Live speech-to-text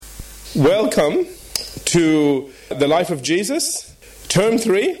Welcome to The Life of Jesus, Term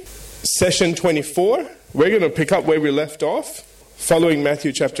 3, Session 24. We're going to pick up where we left off, following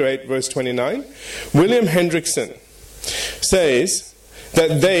Matthew chapter 8, verse 29. William Hendrickson says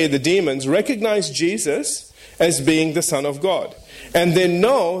that they, the demons, recognize Jesus as being the Son of God. And they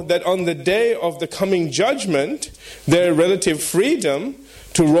know that on the day of the coming judgment, their relative freedom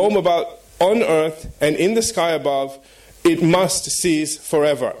to roam about on earth and in the sky above, it must cease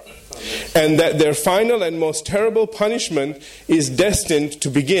forever. And that their final and most terrible punishment is destined to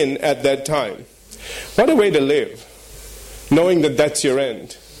begin at that time. What a way to live, knowing that that's your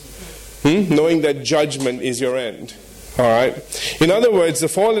end. Knowing that judgment is your end. All right. In other words, the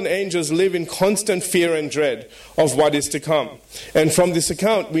fallen angels live in constant fear and dread of what is to come. And from this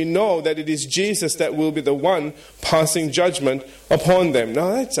account, we know that it is Jesus that will be the one passing judgment upon them.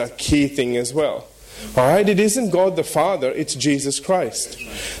 Now, that's a key thing as well. All right, it isn't God the Father, it's Jesus Christ.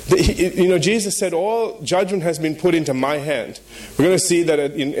 Jesus said all judgment has been put into my hand. We're going to see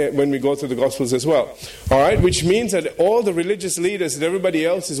that when we go through the Gospels as well. All right, which means that all the religious leaders that everybody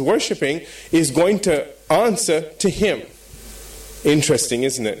else is worshiping is going to answer to him. Interesting,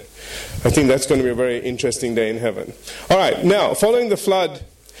 isn't it? I think that's going to be a very interesting day in heaven. All right, now, following the flood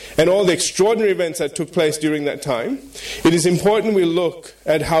and all the extraordinary events that took place during that time, it is important we look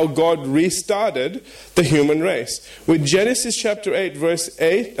at how God restarted the human race. With Genesis chapter 8, verse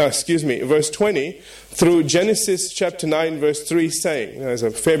 20 through Genesis chapter 9, verse 3 saying, there's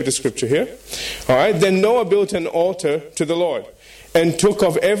a fair bit of scripture here. All right, then Noah built an altar to the Lord and took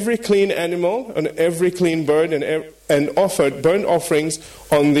of every clean animal and every clean bird and offered burnt offerings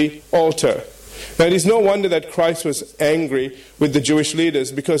on the altar. Now, it is no wonder that Christ was angry with the Jewish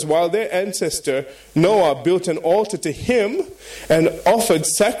leaders, because while their ancestor Noah built an altar to him and offered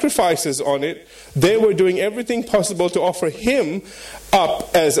sacrifices on it, they were doing everything possible to offer him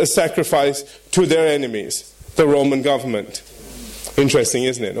up as a sacrifice to their enemies, the Roman government. Interesting,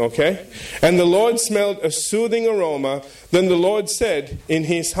 isn't it? Okay? And the Lord smelled a soothing aroma. Then the Lord said in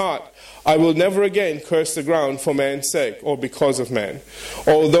his heart, I will never again curse the ground for man's sake, or because of man.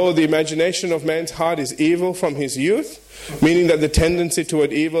 Although the imagination of man's heart is evil from his youth, meaning that the tendency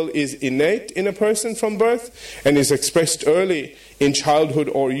toward evil is innate in a person from birth and is expressed early in childhood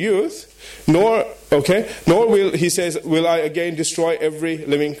or youth, nor will I again destroy every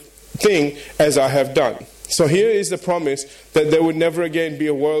living thing as I have done. So here is the promise that there would never again be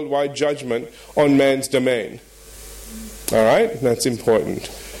a worldwide judgment on man's domain. All right? That's important.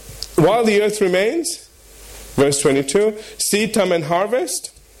 While the earth remains, verse 22, seed time and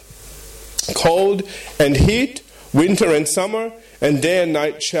harvest, cold and heat, winter and summer, and day and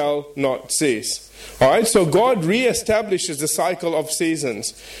night shall not cease. All right, so God reestablishes the cycle of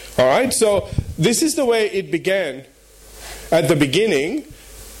seasons. All right, so this is the way it began. At the beginning,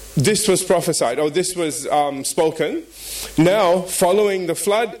 this was prophesied, or this was spoken. Now, following the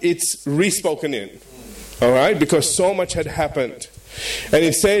flood, it's re-spoken in. All right, because so much had happened. And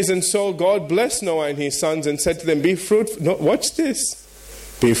it says, and so God blessed Noah and his sons and said to them, be fruitful. No, watch this.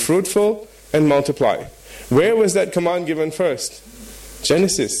 Be fruitful and multiply. Where was that command given first?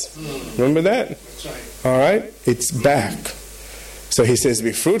 Genesis. Remember that? That's right. All right? It's back. So he says,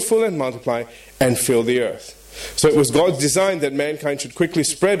 be fruitful and multiply and fill the earth. So it was God's design that mankind should quickly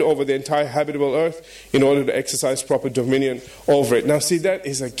spread over the entire habitable earth in order to exercise proper dominion over it. Now see, that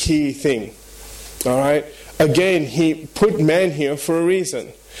is a key thing. All right? Again, he put man here for a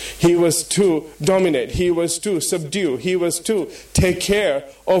reason. He was to dominate. He was to subdue. He was to take care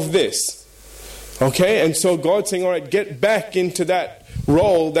of this. Okay? And so God's saying, all right, get back into that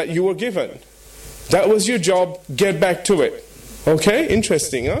role that you were given. That was your job. Get back to it. Okay?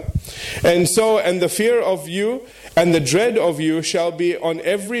 Interesting, huh? And the fear of you and the dread of you shall be on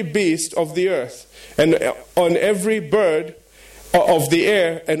every beast of the earth, and on every bird of the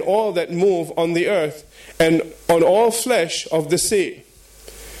air, and all that move on the earth, and on all flesh of the sea.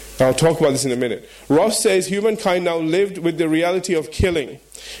 I'll talk about this in a minute. Ross says humankind now lived with the reality of killing,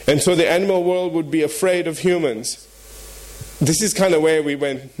 and so the animal world would be afraid of humans. This is kind of where we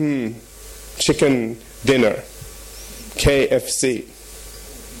went, chicken dinner, KFC.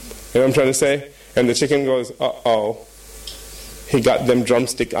 You know what I'm trying to say? And the chicken goes, uh-oh, he got them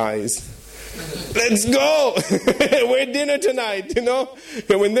drumstick eyes. Let's go! We're dinner tonight, you know?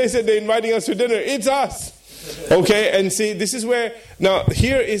 And when they said they're inviting us to dinner, it's us. Okay, and see, this is where, now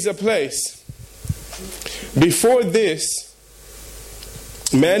here is a place. Before this,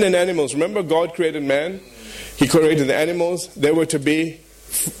 man and animals, remember God created man? He created the animals. They were to be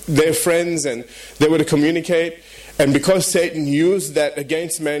their friends and they were to communicate. And because Satan used that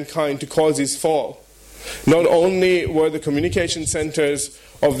against mankind to cause his fall, not only were the communication centers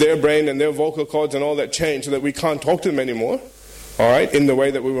of their brain and their vocal cords and all that changed so that we can't talk to them anymore, all right, in the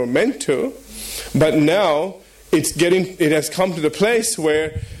way that we were meant to, but now it has come to the place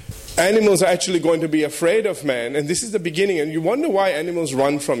where animals are actually going to be afraid of man, and this is the beginning, and you wonder why animals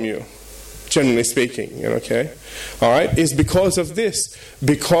run from you, generally speaking, okay? All right, it's because of this,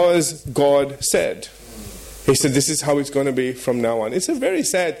 because God said. He said this is how it's going to be from now on. It's a very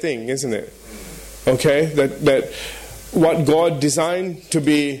sad thing, isn't it? Okay, that what God designed to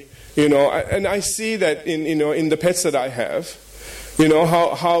be, and I see that in the pets that I have,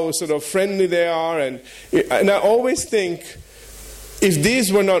 how sort of friendly they are, and I always think, if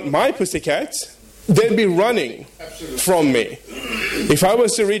these were not my pussycats, they'd be running from me. If I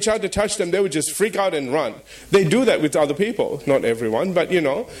was to reach out to touch them, they would just freak out and run. They do that with other people, not everyone, but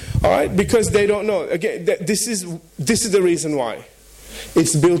all right, because they don't know. Again, this is the reason why.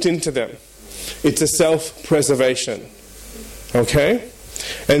 It's built into them. It's a self-preservation. Okay?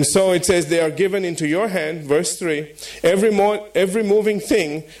 And so it says, they are given into your hand, verse 3, every moving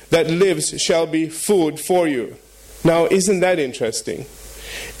thing that lives shall be food for you. Now, isn't that interesting?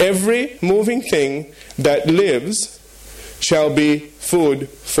 Every moving thing that lives shall be food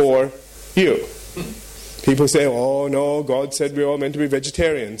for you. People say, oh no, God said we're all meant to be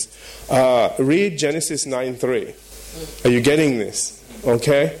vegetarians. Read Genesis 9:3. Are you getting this?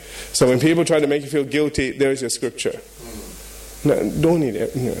 Okay? So when people try to make you feel guilty, there's your scripture. No, don't eat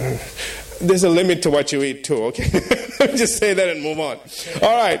it. No. There's a limit to what you eat too, okay? Just say that and move on.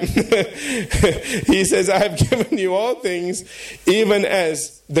 All right. He says, I have given you all things, even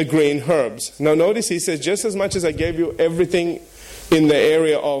as the green herbs. Now notice he says, just as much as I gave you everything in the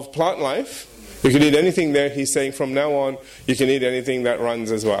area of plant life, you can eat anything there. He's saying from now on, you can eat anything that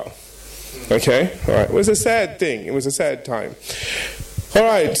runs as well. Okay? All right. It was a sad thing. It was a sad time. All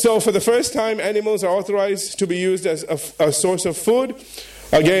right. So for the first time, animals are authorized to be used as a source of food.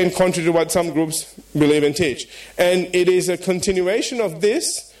 Again, contrary to what some groups believe and teach. And it is a continuation of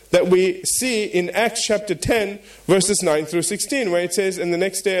this that we see in Acts chapter 10, verses 9 through 16, where it says, and the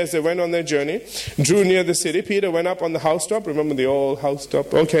next day as they went on their journey, drew near the city, Peter went up on the housetop. Remember the old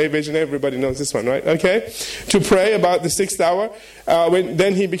housetop? Okay, vision, everybody knows this one, right? Okay. To pray about the 6th hour.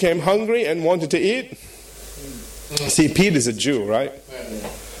 Then he became hungry and wanted to eat. See, Peter's a Jew, right?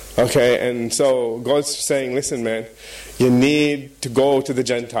 Okay, and so God's saying, listen, man, you need to go to the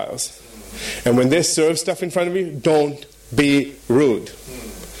Gentiles. And when they serve stuff in front of you, don't be rude.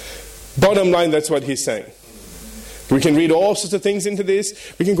 Bottom line, that's what he's saying. We can read all sorts of things into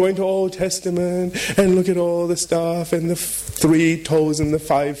this. We can go into Old Testament and look at all the stuff and the 3 toes and the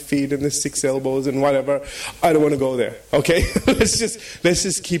 5 feet and the 6 elbows and whatever. I don't want to go there. Okay? let's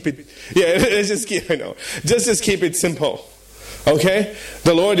just keep it. Yeah, let's just keep. I know. Just keep it simple. Okay?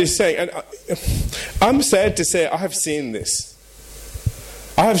 The Lord is saying, and I'm sad to say I have seen this.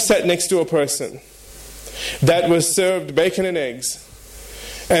 I have sat next to a person that was served bacon and eggs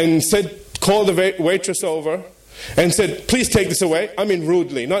and called the waitress over and said, please take this away. I mean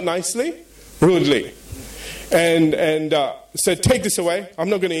rudely, not nicely, rudely. And said, take this away. I'm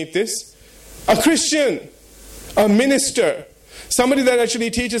not going to eat this. A Christian, a minister, somebody that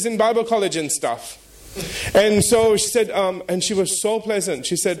actually teaches in Bible college and stuff. And so she said, and she was so pleasant.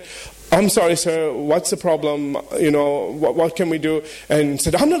 She said, I'm sorry, sir, what's the problem? What can we do? And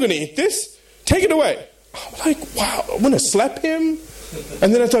said, I'm not going to eat this. Take it away. I'm like, wow, I'm going to slap him?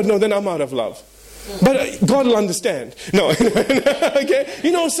 And then I thought, no, then I'm out of love. But God will understand. No, okay?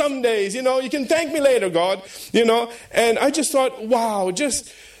 Some days, you can thank me later, God. And I just thought, wow,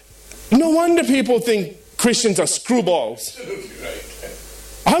 no wonder people think Christians are screwballs.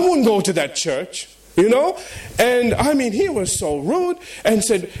 I wouldn't go to that church. And I mean, he was so rude and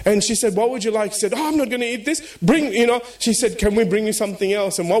she said, what would you like? He said, I'm not going to eat this. She said, can we bring you something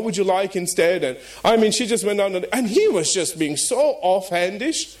else? And what would you like instead? And I mean, she just went on and he was just being so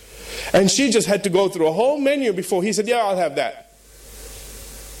offhandish. And she just had to go through a whole menu before he said, yeah, I'll have that.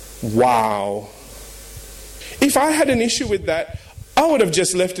 Wow. If I had an issue with that, I would have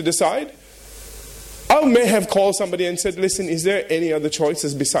just left it aside. I may have called somebody and said, listen, is there any other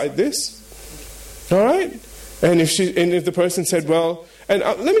choices beside this? All right? And if the person said, well, and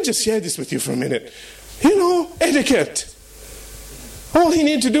let me just share this with you for a minute. Etiquette. All he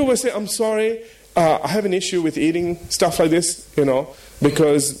needed to do was say, I'm sorry, I have an issue with eating stuff like this,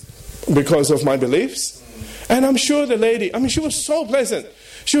 because of my beliefs. And I'm sure the lady, she was so pleasant.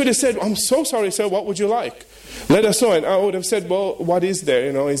 She would have said, I'm so sorry, sir, what would you like? Let us know. And I would have said, well, what is there?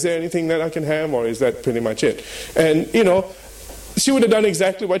 Is there anything that I can have, or is that pretty much it? And, she would have done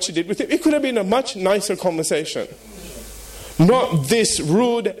exactly what she did with him. It could have been a much nicer conversation. Not this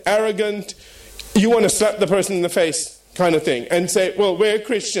rude, arrogant, you want to slap the person in the face kind of thing and say, well, we're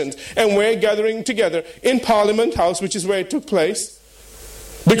Christians and we're gathering together in Parliament House, which is where it took place,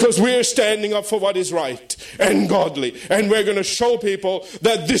 because we're standing up for what is right and godly, and we're going to show people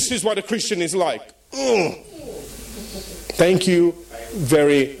that this is what a Christian is like. Thank you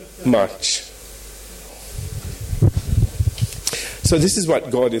very much. So this is what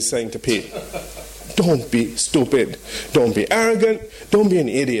God is saying to Pete. Don't be stupid. Don't be arrogant. Don't be an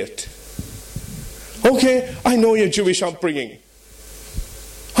idiot. Okay, I know your Jewish upbringing.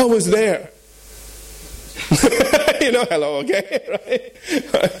 I was there. Hello, okay,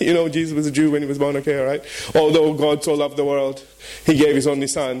 right? Jesus was a Jew when he was born, okay, all right? Although God so loved the world, he gave his only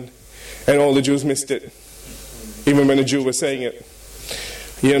son, and all the Jews missed it, even when a Jew was saying it.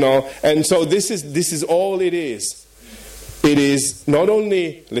 And so this is all it is. It is not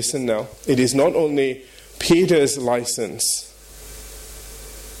only, listen now, it is not only Peter's license,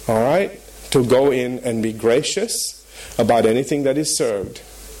 all right, to go in and be gracious about anything that is served.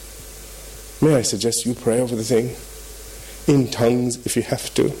 May I suggest you pray over the thing in tongues if you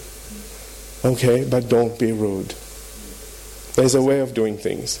have to. Okay, but don't be rude. There's a way of doing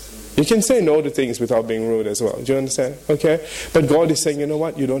things. You can say no to things without being rude as well. Do you understand? Okay? But God is saying, you know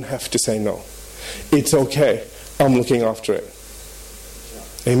what? You don't have to say no. It's okay. I'm looking after it.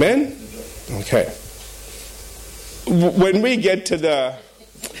 Amen? Okay. When we get to the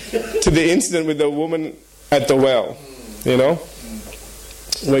incident with the woman at the well,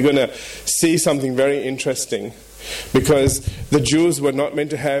 we're going to see something very interesting, because the Jews were not meant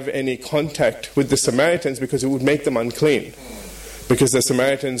to have any contact with the Samaritans because it would make them unclean, because the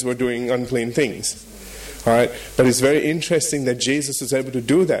Samaritans were doing unclean things. All right? But it's very interesting that Jesus was able to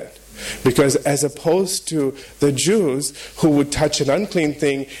do that, because as opposed to the Jews who would touch an unclean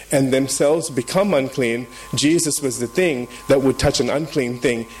thing and themselves become unclean, Jesus was the thing that would touch an unclean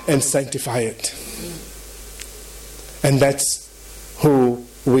thing and sanctify it. And that's who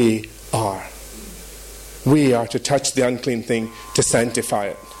we are. We are to touch the unclean thing, to sanctify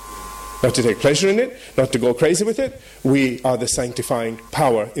it. Not to take pleasure in it, not to go crazy with it. We are the sanctifying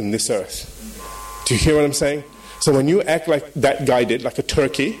power in this earth. Do you hear what I'm saying? So when you act like that guy did, like a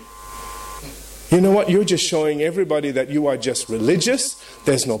turkey, you know what? You're just showing everybody that you are just religious.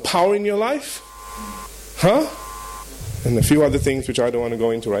 There's no power in your life. Huh? And a few other things which I don't want to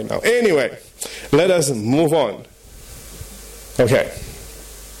go into right now. Anyway, let us move on. Okay.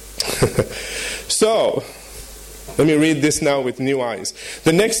 So, let me read this now with new eyes.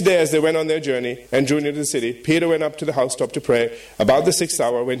 The next day, as they went on their journey and drew near to the city, Peter went up to the housetop to pray about the 6th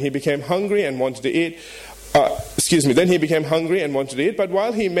hour, when he became hungry and wanted to eat. Then he became hungry and wanted to eat, but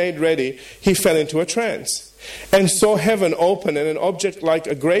while he made ready, he fell into a trance, and saw heaven open, and an object like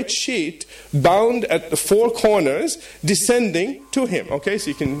a great sheet, bound at the 4 corners, descending to him. Okay,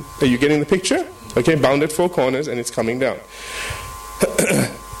 so are you getting the picture? Okay, bound at 4 corners, and it's coming down.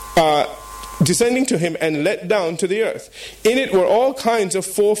 Descending to him and let down to the earth. In it were all kinds of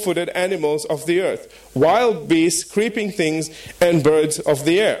 4-footed animals of the earth, wild beasts, creeping things, and birds of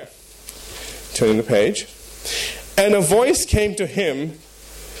the air. Turning the page. And a voice came to him,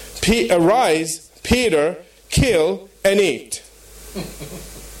 "Arise, Peter, kill and eat."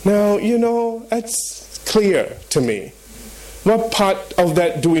 Now, that's clear to me. What part of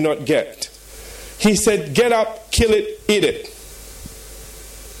that do we not get? He said, get up, kill it, eat it.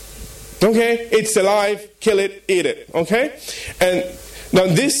 Okay? It's alive, kill it, eat it. Okay? And now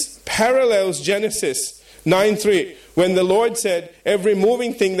this parallels Genesis 9:3, when the Lord said, every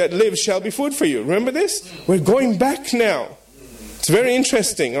moving thing that lives shall be food for you. Remember this? We're going back now. It's very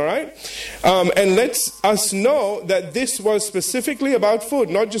interesting, all right? And lets us know that this was specifically about food,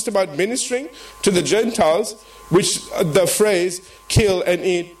 not just about ministering to the Gentiles, which the phrase kill and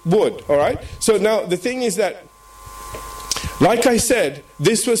eat would, all right? So now the thing is that, like I said,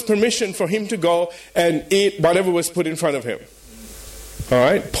 this was permission for him to go and eat whatever was put in front of him. All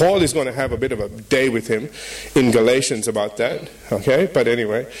right? Paul is going to have a bit of a day with him in Galatians about that. Okay? But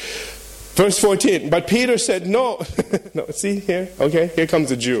anyway. Verse 14. But Peter said, no. No, see here? Okay, here comes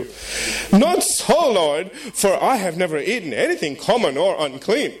a Jew. Not so, Lord, for I have never eaten anything common or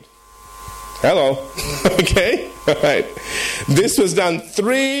unclean. Hello. Okay? All right. This was done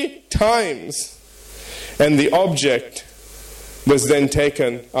 3 times. And the object was then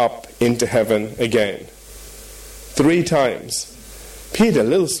taken up into heaven again. 3 times. Peter, a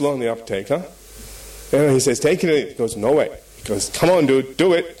little slow on the uptake, huh? He says, take it. He goes, no way. He goes, come on, dude,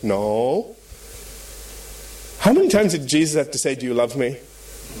 do it. No. How many times did Jesus have to say, do you love me?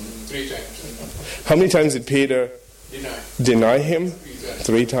 3 times. How many times did Peter deny him?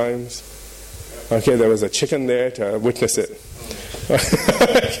 3 times. Okay, there was a chicken there to witness it. All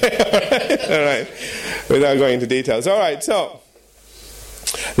right. Without going into details. All right, so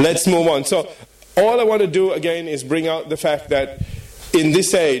let's move on. So all I want to do again is bring out the fact that in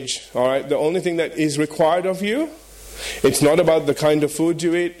this age, all right, the only thing that is required of you, it's not about the kind of food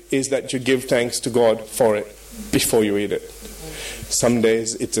you eat, is that you give thanks to God for it before you eat it. Some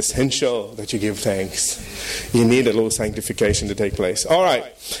days it's essential that you give thanks. You need a little sanctification to take place. All right.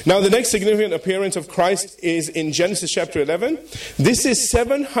 Now the next significant appearance of Christ is in Genesis chapter 11. This is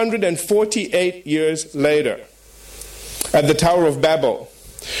 748 years later at the Tower of Babel,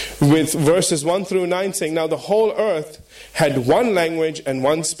 with verses 1 through 9 saying, now the whole earth had one language and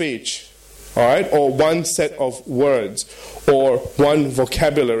one speech. All right, or one set of words, or one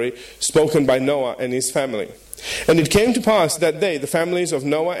vocabulary spoken by Noah and his family. And it came to pass that they, the families of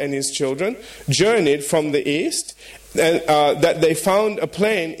Noah and his children, journeyed from the east, and that they found a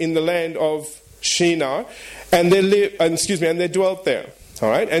plain in the land of Shinar, and they dwelt there. All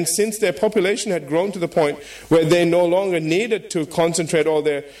right, and since their population had grown to the point where they no longer needed to concentrate all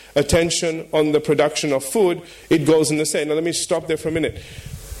their attention on the production of food, it goes on to say. Now let me stop there for a minute.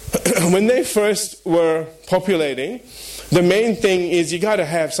 When they first were populating, the main thing is you got to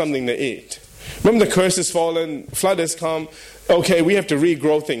have something to eat. Remember, the curse has fallen, flood has come. Okay, we have to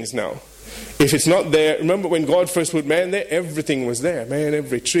regrow things now. If it's not there, remember when God first put man there, everything was there. Man,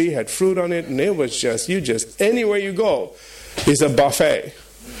 every tree had fruit on it, and it was just anywhere you go is a buffet.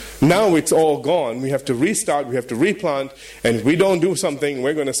 Now it's all gone. We have to restart, we have to replant, and if we don't do something,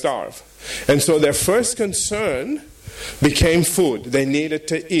 we're going to starve. And so their first concern became food. They needed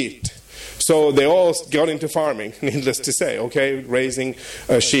to eat. So they all got into farming, needless to say, okay, raising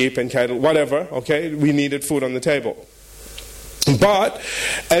sheep and cattle, whatever, okay, we needed food on the table. But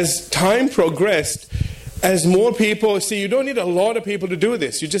as time progressed, as more people, see, you don't need a lot of people to do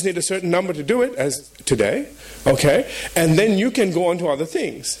this. You just need a certain number to do it, as today, okay, and then you can go on to other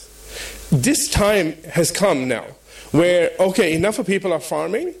things. This time has come now where, okay, enough of people are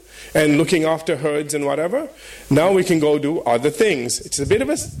farming and looking after herds and whatever. Now we can go do other things. It's a bit of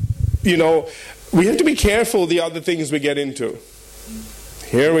a, we have to be careful the other things we get into.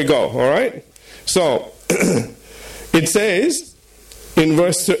 Here we go, all right? So, it says in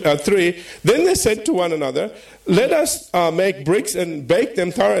verse 3, then they said to one another, let us make bricks and bake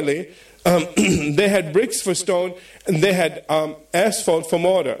them thoroughly. They had bricks for stone, and they had asphalt for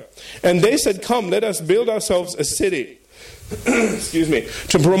mortar. And they said, come, let us build ourselves a city. Excuse me,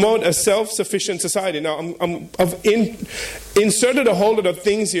 to promote a self-sufficient society. Now, I've inserted a whole lot of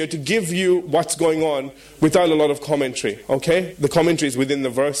things here to give you what's going on without a lot of commentary, okay? The commentary is within the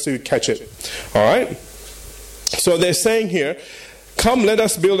verse, so you catch it, all right? So they're saying here, come, let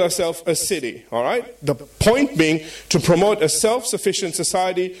us build ourselves a city, all right? The point being to promote a self-sufficient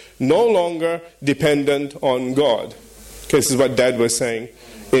society, no longer dependent on God. Okay, this is what Dad was saying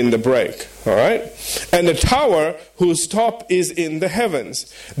in the break, all right? And a tower whose top is in the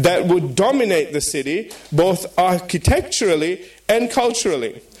heavens that would dominate the city both architecturally and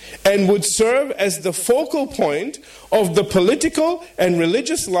culturally, and would serve as the focal point of the political and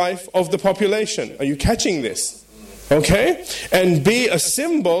religious life of the population. Are you catching this? Okay? And be a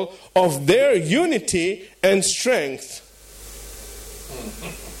symbol of their unity and strength.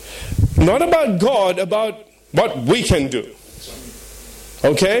 Not about God, about what we can do.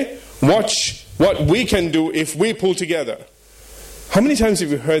 Okay? Watch what we can do if we pull together. How many times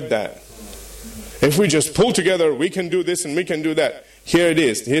have you heard that? If we just pull together, we can do this and we can do that. Here it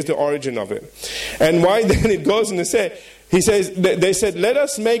is. Here's the origin of it. And why then it goes on to say, they said, let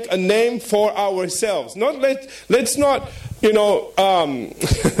us make a name for ourselves. Let's not,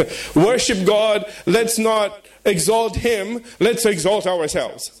 worship God. Let's not exalt Him. Let's exalt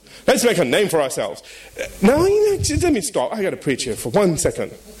ourselves. Let's make a name for ourselves. Now, let me stop. I got to preach here for 1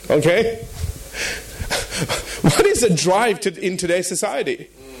 second. Okay? What is the drive in today's society?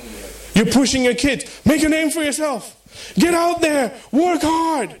 You're pushing your kids. Make a name for yourself. Get out there. Work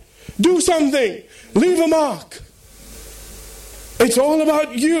hard. Do something. Leave a mark. It's all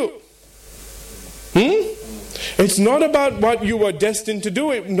about you. It's not about what you were destined to do.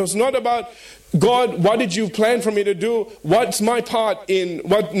 It's not about, God, what did you plan for me to do? What's my part in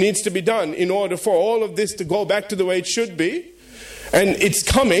what needs to be done in order for all of this to go back to the way it should be? And it's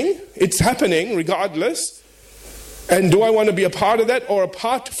coming. It's happening regardless. And do I want to be a part of that or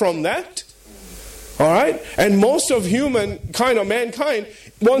apart from that? All right? And most of humankind or mankind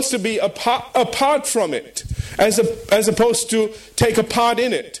wants to be apart from it as opposed to take a part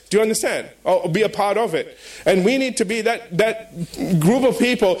in it. Do you understand? Or be a part of it. And we need to be that group of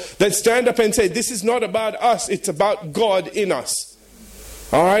people that stand up and say, this is not about us, it's about God in us.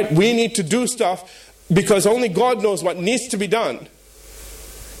 All right? We need to do stuff because only God knows what needs to be done.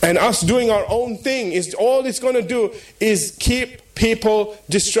 And us doing our own thing is all it's going to do is keep people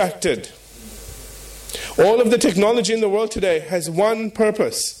distracted. All of the technology in the world today has one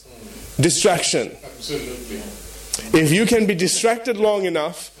purpose: distraction. Absolutely. If you can be distracted long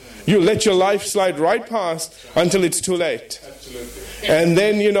enough, you let your life slide right past until it's too late. Absolutely. And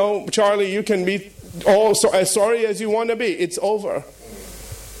then, Charlie, you can be as sorry as you want to be. It's over.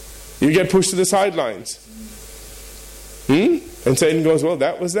 You get pushed to the sidelines. And Satan goes, well,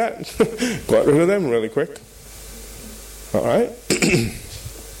 that was that. Got rid of them really quick. All right?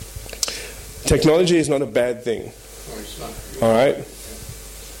 Technology is not a bad thing. No, it's not. All right?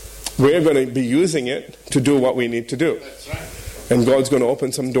 We're going to be using it to do what we need to do. That's right. And God's going to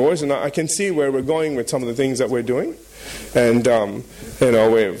open some doors. And I can see where we're going with some of the things that we're doing. And,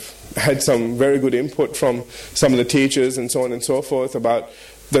 we've had some very good input from some of the teachers and so on and so forth about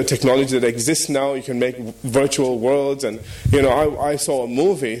the technology that exists now. You can make virtual worlds. And, I saw a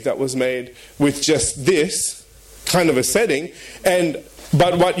movie that was made with just this kind of a setting.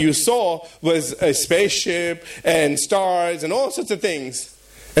 But what you saw was a spaceship and stars and all sorts of things.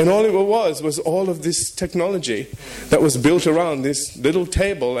 And all it was all of this technology that was built around this little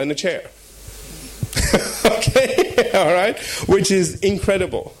table and a chair. Okay? All right? Which is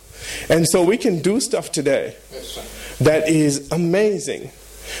incredible. And so we can do stuff today that is amazing.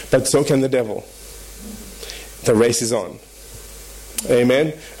 But so can the devil. The race is on.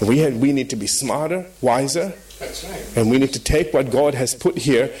 Amen? We need to be smarter, wiser. That's right. And we need to take what God has put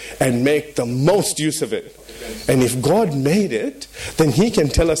here and make the most use of it. And if God made it, then He can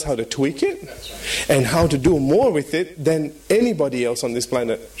tell us how to tweak it and how to do more with it than anybody else on this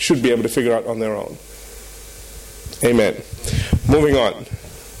planet should be able to figure out on their own. Amen. Moving on.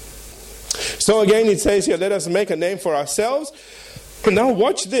 So again it says here, let us make a name for ourselves. Now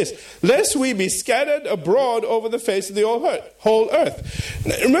watch this. Lest we be scattered abroad over the face of the whole earth.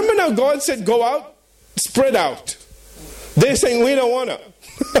 Now, remember now God said go out, spread out. They're saying we don't want to.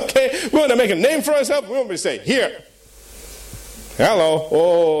 Okay, we want to make a name for ourselves. We want to say, here. Hello.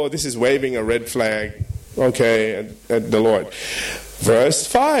 Oh, this is waving a red flag. Okay, at the Lord. Verse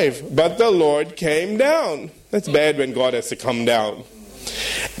 5. But the Lord came down. That's bad when God has to come down.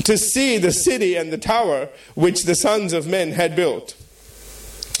 To see the city and the tower which the sons of men had built.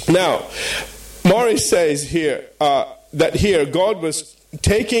 Now, Morris says here that here God was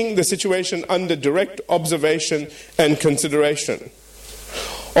taking the situation under direct observation and consideration.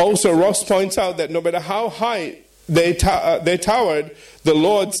 Also, Ross points out that no matter how high they towered, the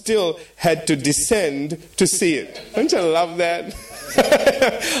Lord still had to descend to see it. Don't you love that?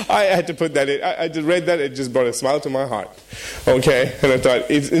 I had to put that in. I just read that, it just brought a smile to my heart. Okay? And I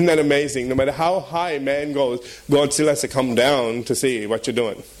thought, isn't that amazing? No matter how high man goes, God still has to come down to see what you're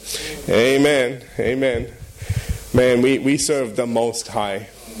doing. Amen. Amen. Man, we serve the Most High.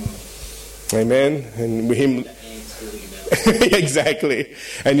 Amen. And Him. Exactly.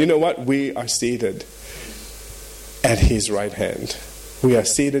 And you know what? We are seated at His right hand. We are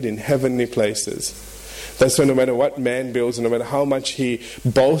seated in heavenly places. That's why no matter what man builds, no matter how much he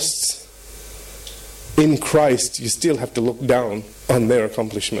boasts in Christ, you still have to look down on their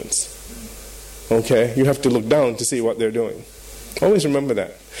accomplishments. Okay? You have to look down to see what they're doing. Always remember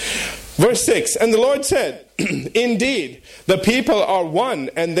that. Verse 6, and the Lord said, indeed, the people are one,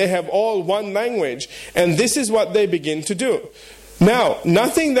 and they have all one language, and this is what they begin to do. Now,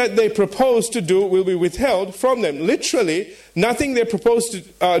 nothing that they propose to do will be withheld from them. Literally, nothing they propose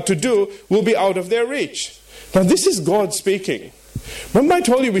to do will be out of their reach. Now, this is God speaking. Remember I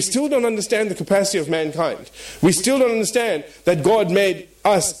told you we still don't understand the capacity of mankind. We still don't understand that God made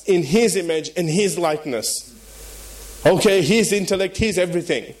us in His image and His likeness. Okay, His intellect, His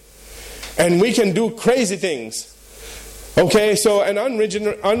everything. And we can do crazy things. Okay, so an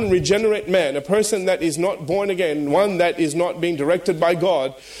unregenerate man, a person that is not born again, one that is not being directed by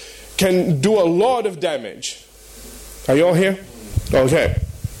God, can do a lot of damage. Are you all here? Okay.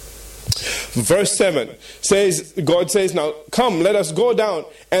 Verse 7 says, God says, now come, let us go down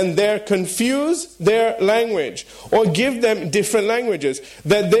and there confuse their language, or give them different languages,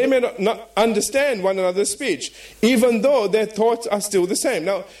 that they may not understand one another's speech, even though their thoughts are still the same.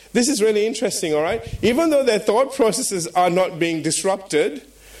 Now, this is really interesting, all right? Even though their thought processes are not being disrupted,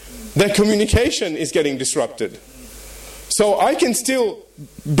 their communication is getting disrupted. So I can still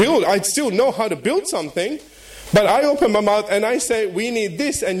build, I still know how to build something, but I open my mouth and I say, we need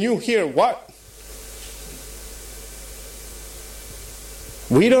this, and you hear what?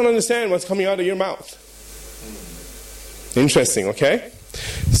 We don't understand what's coming out of your mouth. Interesting, okay?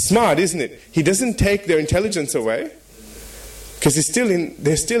 Smart, isn't it? He doesn't take their intelligence away, because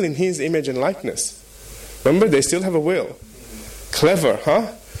they're still in His image and likeness. Remember, they still have a will. Clever,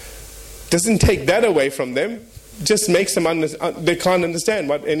 huh? Doesn't take that away from them. Just makes them they can't understand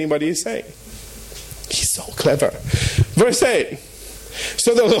what anybody is saying. He's so clever. Verse 8.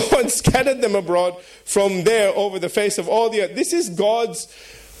 So the Lord scattered them abroad from there over the face of all the earth. This is God's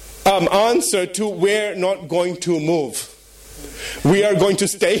answer to we're not going to move. We are going to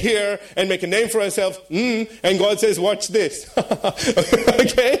stay here and make a name for ourselves. And God says, watch this.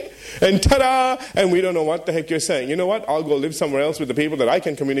 Okay? And ta-da! And we don't know what the heck you're saying. You know what? I'll go live somewhere else with the people that I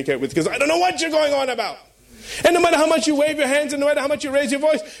can communicate with because I don't know what you're going on about. And no matter how much you wave your hands and no matter how much you raise your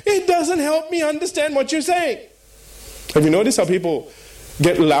voice, it doesn't help me understand what you're saying. Have you noticed how people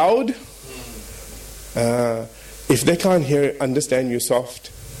get loud? If they can't understand you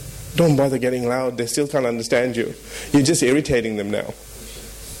soft, don't bother getting loud. They still can't understand you. You're just irritating them now.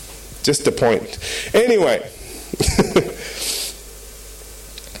 Just the point. Anyway.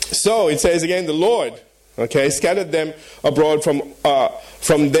 So it says again, the Lord, scattered them abroad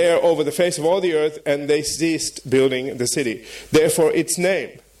from there over the face of all the earth, and they ceased building the city. Therefore its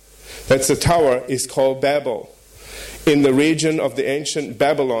name, that's the tower, is called Babel, in the region of the ancient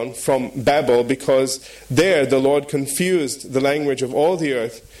Babylon, from Babel, because there the Lord confused the language of all the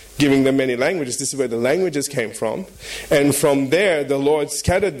earth, giving them many languages. This is where the languages came from. And from there the Lord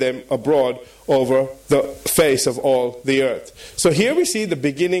scattered them abroad over the face of all the earth. So here we see the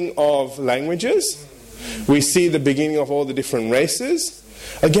beginning of languages. We see the beginning of all the different races.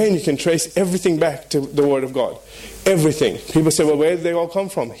 Again, you can trace everything back to the Word of God. Everything. People say, well, where did they all come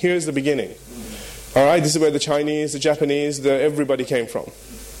from? Here's the beginning. All right, this is where the Chinese, the Japanese, everybody came from.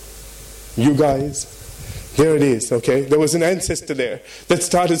 You guys. There it is, okay? There was an ancestor there that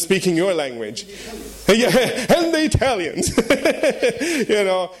started speaking your language. Yeah, and the Italians.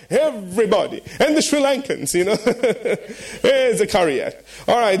 Everybody. And the Sri Lankans, There's a Korean.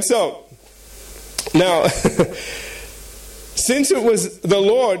 All right, so now, since it was the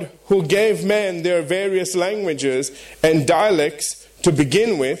Lord who gave man their various languages and dialects to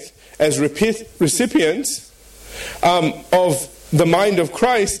begin with, as recipients of the mind of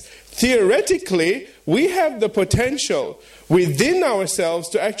Christ, theoretically, we have the potential within ourselves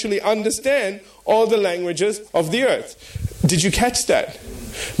to actually understand all the languages of the earth. Did you catch that?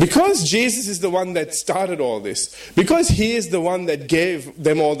 Because Jesus is the one that started all this, because He is the one that gave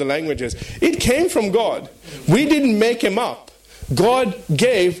them all the languages, it came from God. We didn't make Him up. God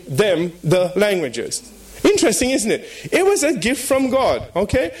gave them the languages. Interesting, isn't it? It was a gift from God,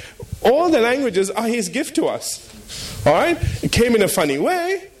 okay? All the languages are His gift to us. All right? It came in a funny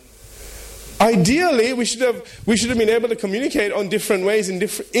way. Ideally, we should have been able to communicate on different ways, in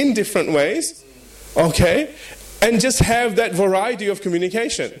different ways, okay? And just have that variety of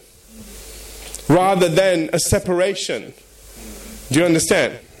communication rather than a separation. Do you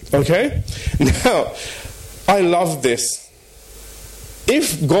understand? Okay? Now, I love this.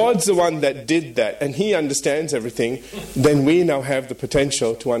 If God's the one that did that and He understands everything, then we now have the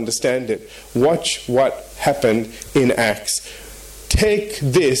potential to understand it. Watch what happened in Acts. Take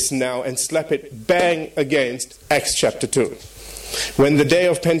this now and slap it bang against Acts chapter 2. When the day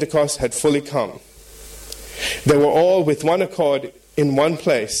of Pentecost had fully come, they were all with one accord in one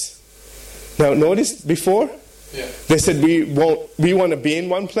place. Now notice before, they said we want to be in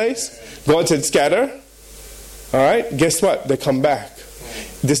one place. God said scatter. All right, guess what? They come back.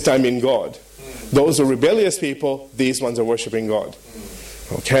 This time in God. Those are rebellious people. These ones are worshiping God.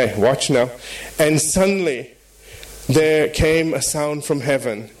 Okay, watch now. And suddenly there came a sound from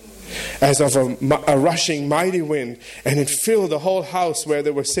heaven as of a rushing mighty wind, and it filled the whole house where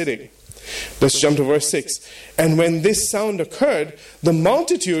they were sitting. Let's jump to verse 6. And when this sound occurred, the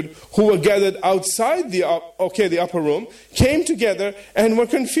multitude who were gathered outside the upper room came together and were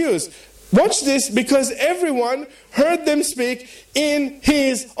confused. Watch this, because everyone heard them speak in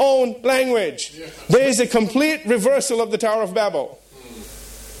his own language. There is a complete reversal of the Tower of Babel.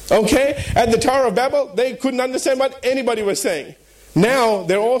 Okay? At the Tower of Babel, they couldn't understand what anybody was saying. Now,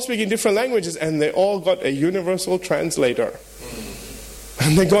 they're all speaking different languages, and they all got a universal translator.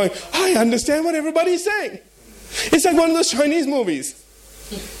 And they're going, I understand what everybody's saying. It's like one of those Chinese movies.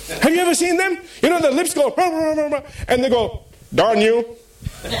 Have you ever seen them? The lips go, and they go, darn you.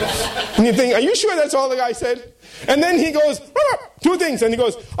 And you think, are you sure that's all the guy said? And then he goes, two things. And he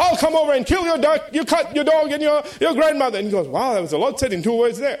goes, I'll come over and kill your dog, your dog and your grandmother. And he goes, wow, that was a lot said in 2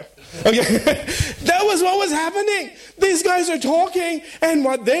 words there. Okay. That was what was happening. These guys are talking, and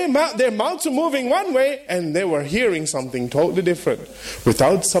their mouths are moving one way, and they were hearing something totally different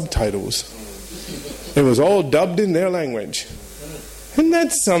without subtitles. It was all dubbed in their language. And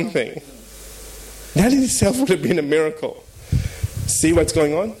that's something. That in itself would have been a miracle. See what's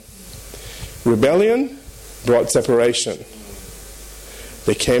going on? Rebellion, brought separation.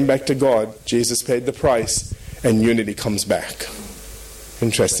 They came back to God. Jesus paid the price, and unity comes back.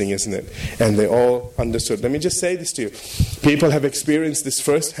 Interesting, isn't it? And they all understood. Let me just say this to you. People have experienced this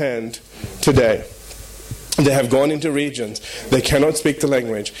firsthand today. They have gone into regions. They cannot speak the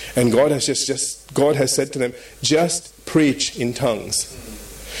language. And God has God has said to them, just preach in tongues.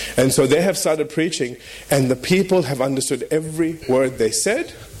 And so they have started preaching, and the people have understood every word they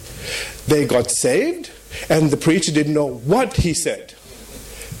said. They got saved, and the preacher didn't know what he said.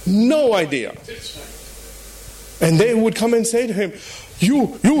 No idea. And they would come and say to him,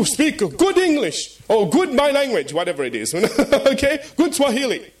 you speak good English, or good my language, whatever it is. Okay? Good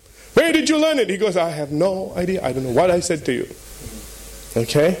Swahili. Where did you learn it? He goes, I have no idea. I don't know what I said to you.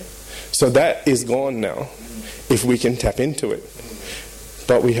 Okay? So that is gone now, if we can tap into it.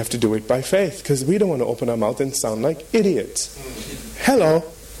 But we have to do it by faith, because we don't want to open our mouth and sound like idiots. Hello?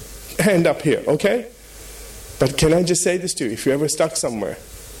 Hand up here, okay? But can I just say this to you? If you're ever stuck somewhere,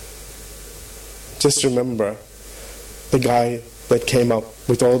 just remember the guy that came up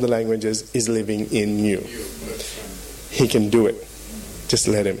with all the languages is living in you. He can do it. Just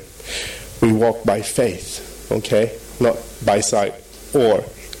let him. We walk by faith, okay? Not by sight or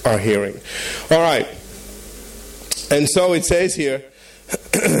our hearing. All right. And so it says here,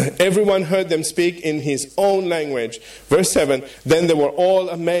 everyone heard them speak in his own language. Verse 7, then they were all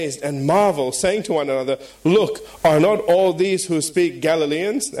amazed and marveled, saying to one another, look, are not all these who speak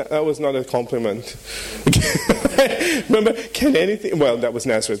Galileans? That was not a compliment. Remember, can anything... Well, that was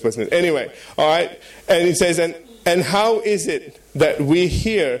Nazareth, wasn't it? Anyway, all right. And it says, and how is it that we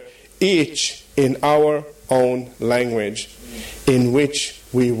hear each in our own language in which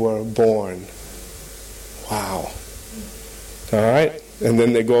we were born? Wow. All right. And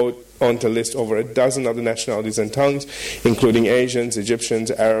then they go on to list over a dozen other nationalities and tongues, including Asians, Egyptians,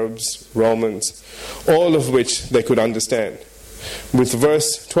 Arabs, Romans, all of which they could understand. With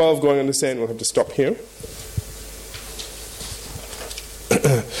verse 12 going on to say, and we'll have to stop here.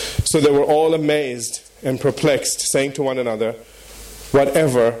 So they were all amazed and perplexed, saying to one another,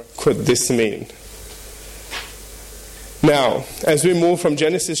 whatever could this mean? Now, as we move from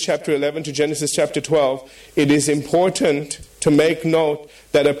Genesis chapter 11 to Genesis chapter 12, it is important to make note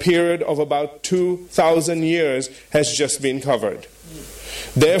that a period of about 2,000 years has just been covered.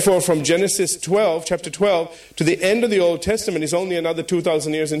 Therefore, from Genesis 12, chapter 12, to the end of the Old Testament is only another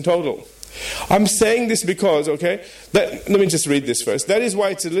 2,000 years in total. I'm saying this because, let me just read this first. That is why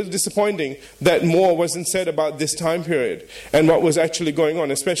it's a little disappointing that more wasn't said about this time period and what was actually going on,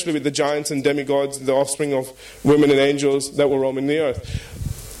 especially with the giants and demigods, the offspring of women and angels that were roaming the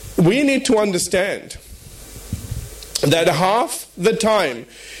earth. We need to understand that half the time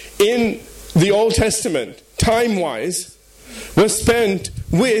in the Old Testament, time-wise, was spent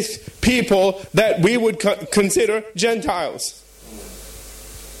with people that we would consider Gentiles.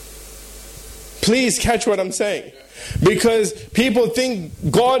 Please catch what I'm saying. Because people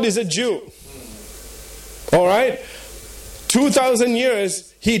think God is a Jew. All right? 2,000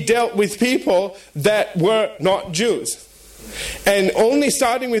 years he dealt with people that were not Jews. And only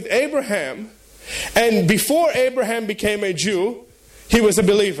starting with Abraham, and before Abraham became a Jew, he was a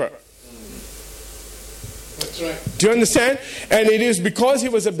believer. That's right. Do you understand? And it is because he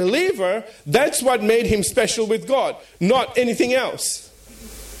was a believer, that's what made him special with God, not anything else.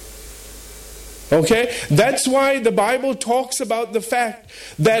 Okay? That's why the Bible talks about the fact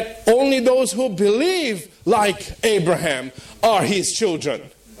that only those who believe like Abraham are his children.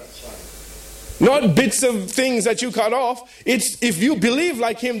 Not bits of things that you cut off. It's if you believe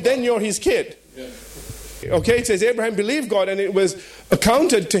like him, then you're his kid. Okay? It says Abraham believed God and it was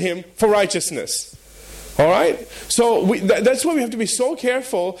accounted to him for righteousness. All right? So that's why we have to be so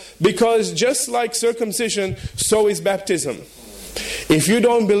careful, because just like circumcision, so is baptism. If you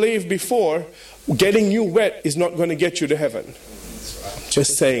don't believe before, getting you wet is not going to get you to heaven.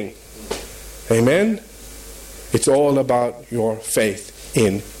 Just saying. Amen? It's all about your faith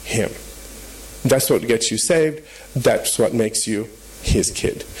in him. That's what gets you saved. That's what makes you his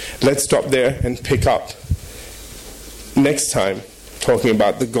kid. Let's stop there and pick up next time talking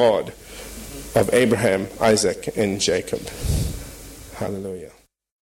about the God of Abraham, Isaac, and Jacob. Hallelujah.